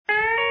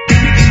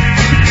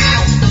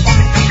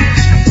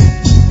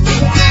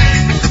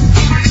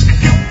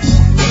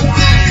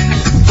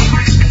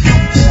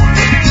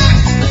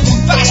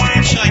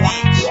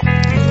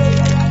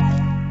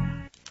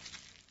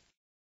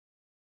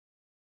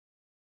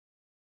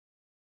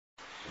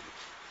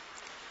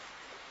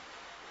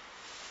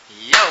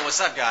what's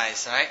up,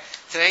 guys? All right.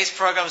 Today's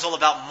program is all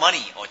about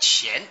money or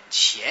钱.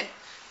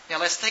 Now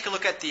let's take a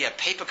look at the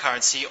paper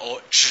currency or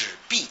纸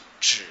币.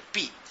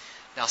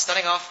 Now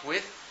starting off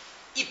with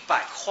 100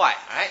块.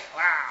 All right.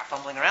 Wow,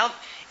 fumbling around.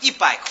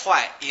 100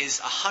块is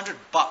 100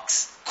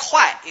 bucks.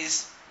 块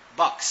is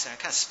bucks.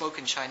 Kind of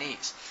spoken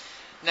Chinese.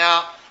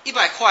 Now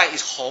 100块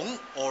is 红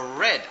or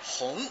red.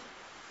 红.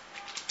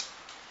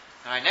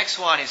 All right. Next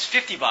one is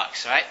 50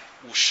 bucks. All right.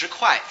 50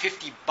块.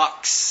 50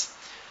 bucks.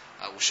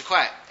 50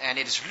块, and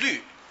it is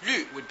绿.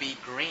 绿 would be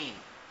green.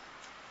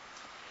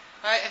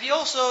 Alright,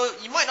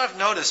 you might not have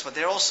noticed, but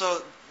they're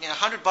also,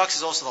 100 bucks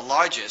is also the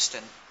largest,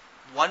 and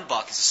 1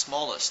 buck is the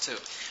smallest too.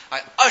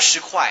 Alright, 20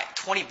块,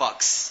 20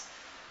 bucks.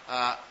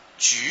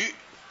 橘,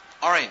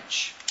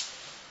 orange.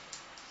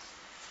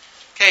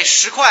 Okay,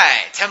 10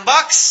块, 10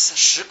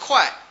 bucks. 10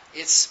块,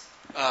 it's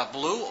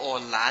blue or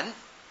蓝.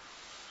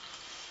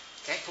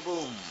 Okay,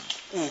 boom.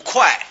 5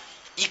块,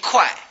 1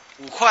块.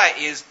 5块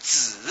is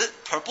紫,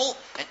 purple,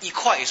 and 1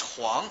块 is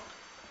黄,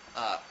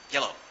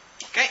 yellow.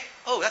 Okay?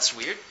 Oh, that's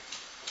weird.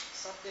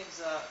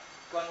 Something's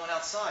going on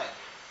outside.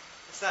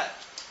 What's that?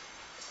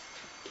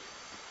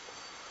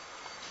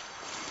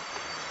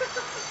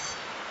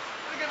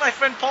 Look at my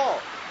friend Paul.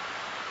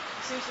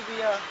 He seems to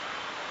be, that's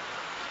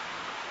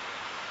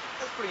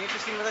pretty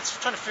interesting. Let's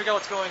try to figure out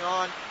what's going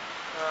on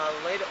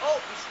later.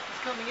 Oh,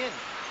 he's coming in.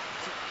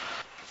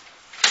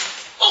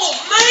 Oh,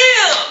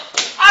 man!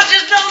 I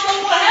just don't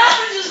know what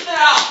happened just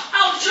now.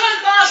 I was trying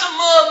to buy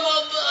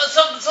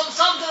something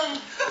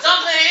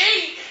to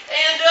eat,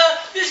 and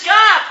this guy,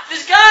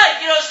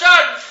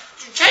 started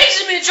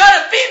chasing me,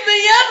 trying to beat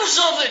me up or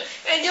something.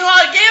 And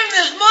I gave him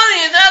this money,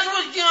 and that's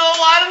what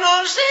I don't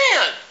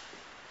understand.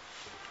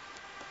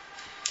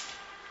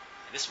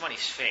 This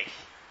money's fake.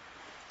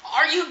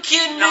 Are you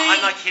kidding me? No,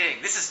 I'm not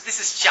kidding. This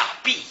is 假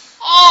币.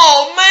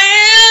 Oh,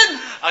 man!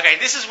 Okay,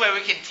 this is where we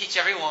can teach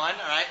everyone,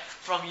 all right,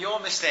 from your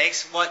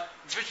mistakes, what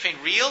the difference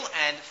between real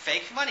and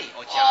fake money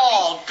or 假币.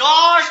 Oh,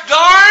 gosh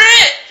darn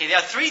it! Okay, there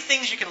are 3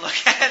 things you can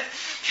look at.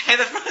 Okay,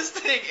 the first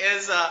thing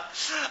is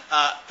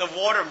the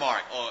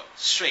watermark or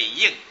水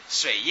印,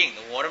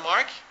 the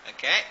watermark.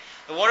 Okay,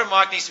 the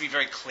watermark needs to be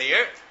very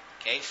clear.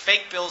 Okay,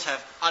 fake bills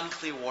have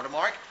unclear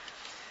watermark.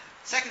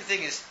 Second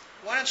thing is,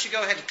 why don't you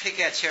go ahead and pick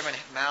at Chairman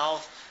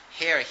Mao's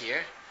hair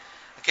here?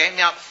 Okay,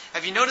 now,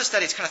 have you noticed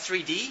that it's kind of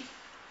 3D?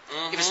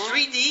 Mm-hmm. If it's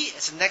 3D,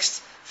 it's the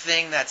next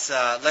thing that's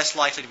less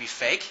likely to be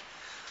fake.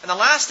 And the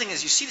last thing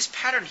is, you see this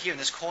pattern here in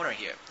this corner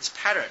here, this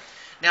pattern.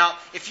 Now,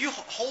 if you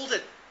hold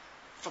it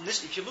from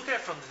this, if you look at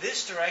it from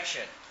this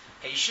direction,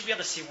 okay, you should be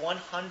able to see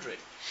 100.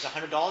 It's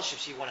 $100, you should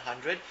see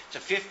 100. So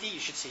 50, you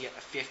should see a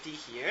 50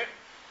 here.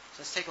 So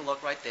let's take a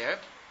look right there.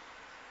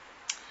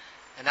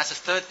 And that's the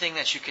third thing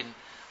that you can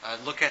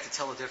look at to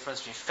tell the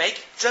difference between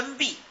fake 真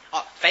币,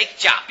 fake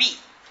假币,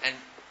 and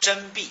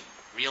真币,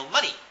 real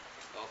money.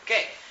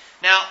 Okay.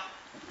 Now,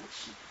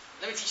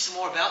 let me teach you some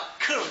more about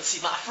currency,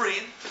 my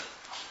friend.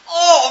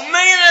 Oh,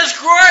 man, that's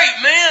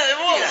great, man.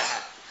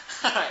 Yeah.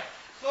 All right.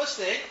 First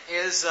thing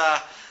is,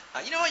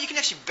 you know what? You can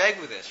actually beg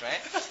with this,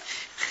 right?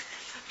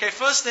 Okay.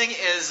 First thing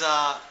is,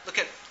 look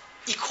at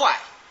 1块.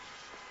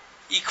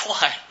 1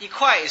块. 1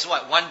块is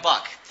what? 1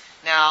 buck.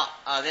 Now,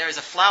 there is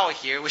a flower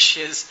here, which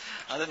is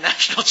the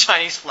national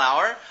Chinese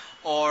flower,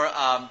 or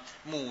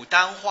牡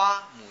丹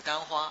花. 牡丹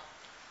花.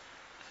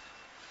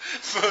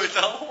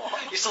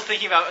 You're still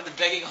thinking about the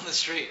begging on the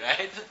street,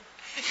 right?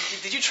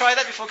 Did you try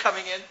that before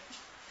coming in?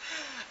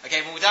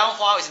 Okay, 牡丹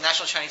花is a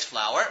national Chinese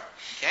flower.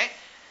 Okay.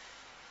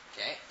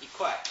 1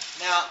块.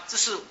 Now, 这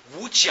是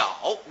五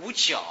角. 五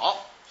角.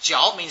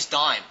 角 means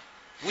dime.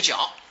 五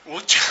角. 五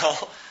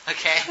角.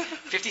 Okay,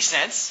 50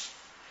 cents.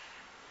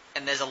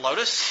 And there's a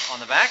lotus on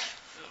the back.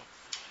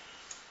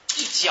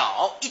 一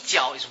角. 一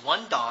角 is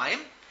 1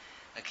 dime.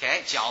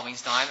 Okay, 角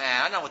means dime.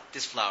 And I know what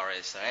this flower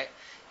is, right?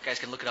 You guys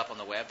can look it up on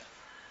the web.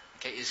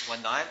 Okay, is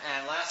 1 dime.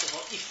 And last of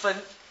all, 一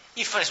分.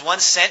 一分is 1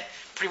 cent.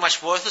 Pretty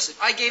much worthless.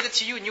 If I gave it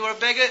to you and you were a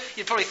beggar,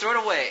 you'd probably throw it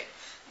away.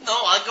 No,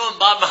 I'd go and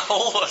buy my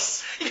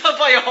horse. You gonna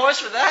buy your horse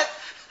for that?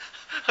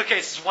 Okay,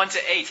 it's 1 to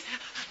 8.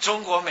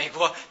 中国美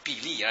国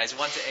比例, right? It's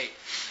 1 to 8.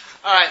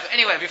 Alright,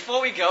 anyway, before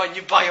we go and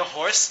you buy your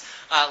horse,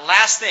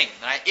 last thing,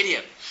 right?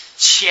 Idiom.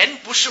 钱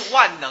不是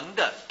万能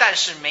的, 但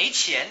是没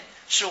钱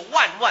是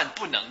万万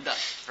不能的.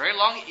 Very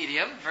long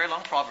idiom, very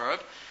long proverb,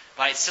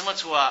 but it's similar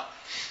to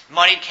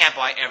money can't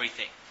buy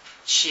everything.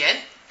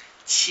 钱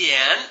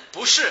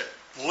不是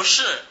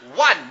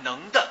万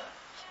能的.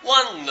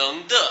 万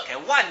能的. Okay,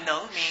 万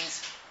能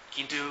means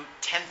you can do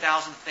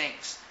 10,000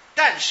 things.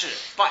 但是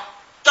but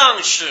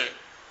但是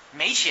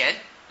没钱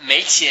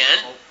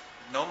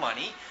no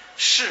money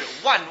是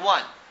万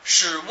万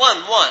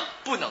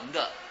不能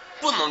的.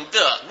 不能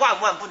的. 万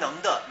万不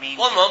能的 means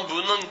万万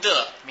不能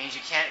的. means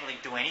you can't really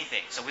do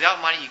anything. So without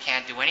money you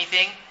can't do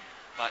anything,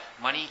 but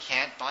money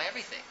can't buy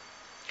everything.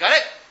 Got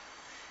it?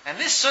 And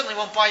this certainly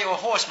won't buy you a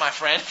horse, my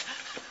friend.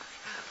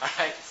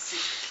 Alright,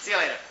 see you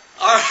later.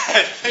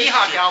 Alright.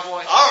 Yeehaw,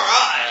 cowboy.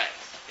 Alright.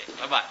 Okay,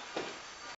 bye-bye.